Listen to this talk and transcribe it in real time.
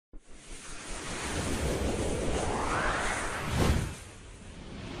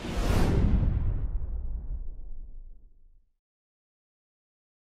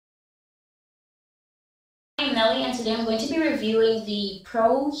Ellie, and today I'm going to be reviewing the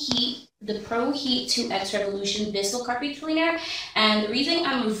ProHeat 2X Revolution Bissell carpet cleaner. And the reason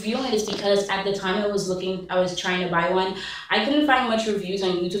I'm reviewing it is because at the time I was trying to buy one, I couldn't find much reviews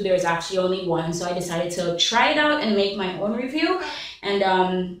on YouTube. There was actually only one, so I decided to try it out and make my own review.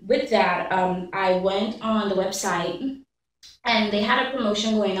 And with that, I went on the website and they had a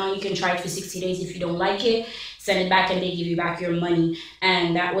promotion going on. You can try it for 60 days. If you don't like it, send it back and they give you back your money.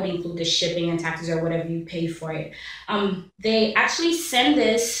 And that would include the shipping and taxes or whatever you pay for it. They actually send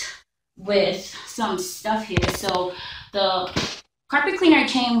this with some stuff here. So the carpet cleaner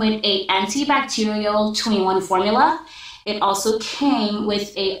came with a antibacterial 2-in-1 formula. It also came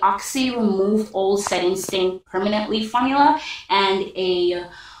with a Oxy remove old setting stain permanently formula and a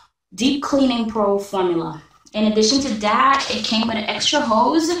deep cleaning pro formula. In addition to that, it came with an extra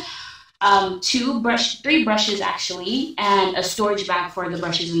hose, 3 brushes actually, and a storage bag for the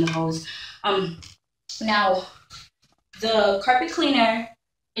brushes and the hose. Now, the carpet cleaner,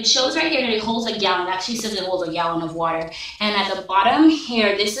 it shows right here that it holds a gallon. It actually says it holds a gallon of water. And at the bottom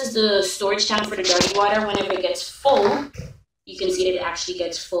here, this is the storage tank for the dirty water. Whenever it gets full, you can see that it actually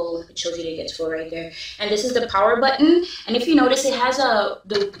gets full. It shows you that it gets full right there. And this is the power button. And if you notice, it has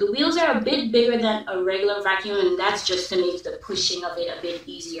the wheels are a bit bigger than a regular vacuum, and that's just to make the pushing of it a bit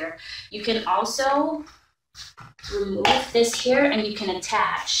easier. You can also remove this here, and you can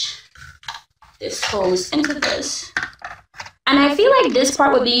attach this hose into this. And I feel like this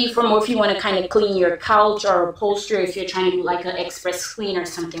part would be for more if you want to kind of clean your couch or upholstery, if you're trying to do like an express clean or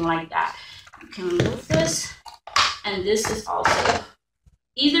something like that. You can remove this. And this is also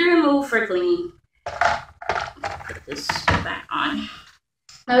easy to remove for cleaning. Put this back on.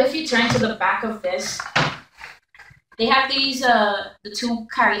 Now, if you turn to the back of this, they have these the 2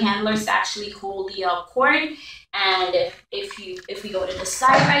 carry handlers to actually hold the cord. And if we go to the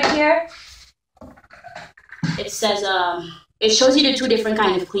side right here, it says it shows you the 2 different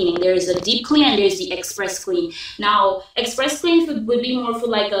kinds of cleaning. There's a deep clean and there's the express clean. Now, express clean would be more for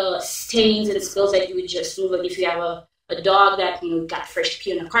like stains and spills that you would just move. Like if you have a dog that got fresh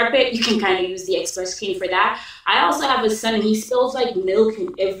pee on the carpet, you can kind of use the express clean for that. I also have a son and he spills like milk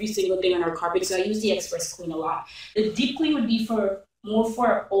and every single thing on our carpet, so I use the express clean a lot. The deep clean would be more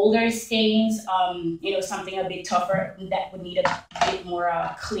for older stains, something a bit tougher that would need a bit more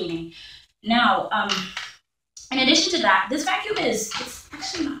cleaning. Now, in addition to that, this vacuum it's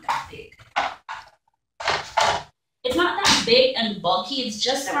actually not that big. It's not that big and bulky. It's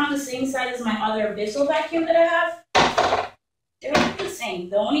just around the same size as my other Bissell vacuum that I have. They're not the same.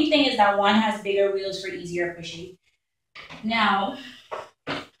 The only thing is that one has bigger wheels for easier pushing. Now,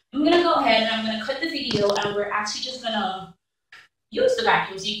 I'm going to go ahead and I'm going to cut the video and we're actually just going to use the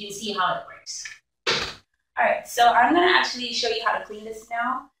vacuum so you can see how it works. Alright, so I'm going to actually show you how to clean this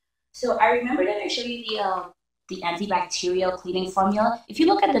now. So I remember that I showed you the antibacterial cleaning formula. If you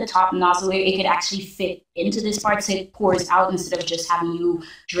look at the top nozzle here, it could actually fit into this part so it pours out instead of just having you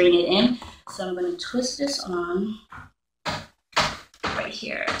drain it in. So I'm going to twist this on right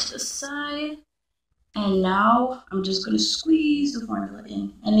here to the side. And now I'm just going to squeeze the formula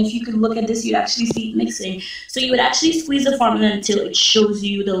in. And if you could look at this, you'd actually see it mixing. So you would actually squeeze the formula until it shows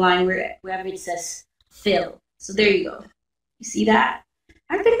you the line wherever it says fill. So there you go. You see that?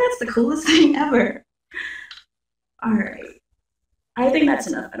 I think that's the coolest thing ever. Alright, I think that's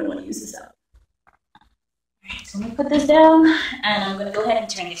enough. I don't want to use this up. Alright, so I'm going to put this down and I'm going to go ahead and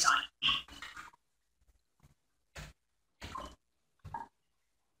turn this on.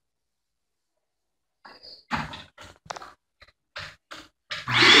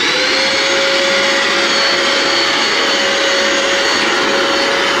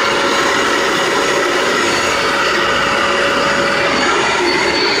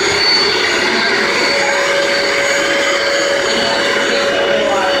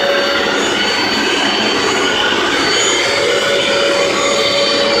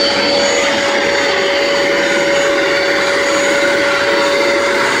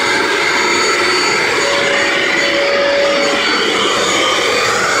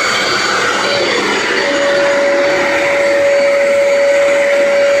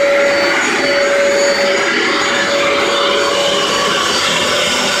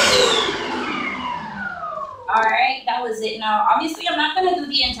 Now, obviously, I'm not going to do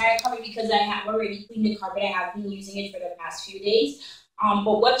the entire carpet because I have already cleaned the carpet. I have been using it for the past few days.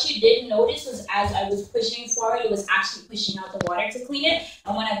 But what you did notice was as I was pushing forward, it was actually pushing out the water to clean it.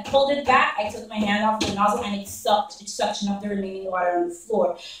 And when I pulled it back, I took my hand off the nozzle and it suctioned up the remaining water on the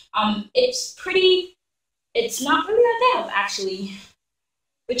floor. It's not really that bad, actually.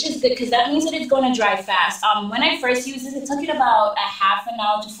 which is good because that means that it's going to dry fast. When I first used this, it took it about a half an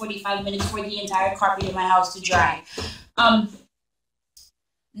hour to 45 minutes for the entire carpet in my house to dry.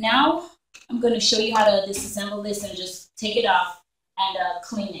 Now I'm going to show you how to disassemble this and just take it off and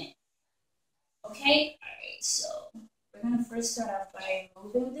clean it. Okay, all right, so we're going to first start off by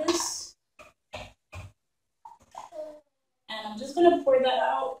removing this. And I'm just going to pour that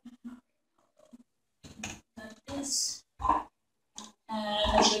out like this. And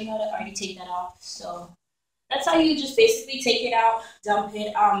I'll show you how to already take that off. So that's how you just basically take it out, dump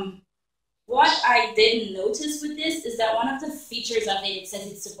it. What I did notice with this is that one of the features of it says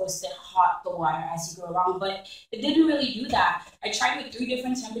it's supposed to hot the water as you go along, but it didn't really do that. I tried with 3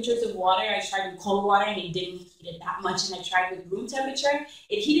 different temperatures of water. I tried with cold water and it didn't heat it that much, and I tried with room temperature.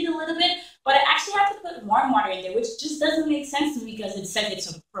 It heated a little bit, but I actually had to put warm water in there, which just doesn't make sense to me because it says it's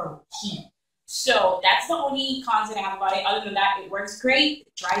a pro heat. So that's the only cons that I have about it. Other than that, it works great.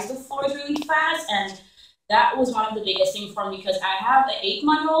 It dries the floors really fast, and that was one of the biggest things for me because I have an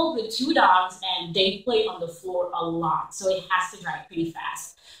 8-month-old with 2 dogs and they play on the floor a lot. So it has to dry pretty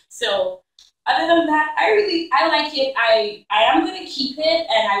fast. So other than that, I like it. I am going to keep it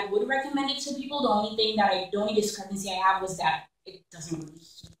and I would recommend it to people. The only discrepancy I have was that it doesn't really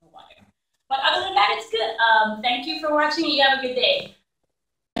heat the water. But other than that, it's good. Thank you for watching and you have a good day.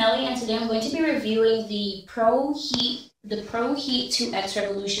 Nelly, and today I'm going to be reviewing the ProHeat 2X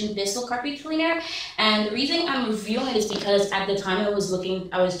Revolution Bissell carpet cleaner. And the reason I'm reviewing it is because at the time I was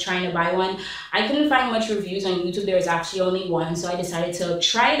trying to buy one. I couldn't find much reviews on YouTube. There was actually only one, so I decided to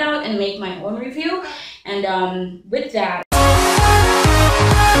try it out and make my own review. And with that,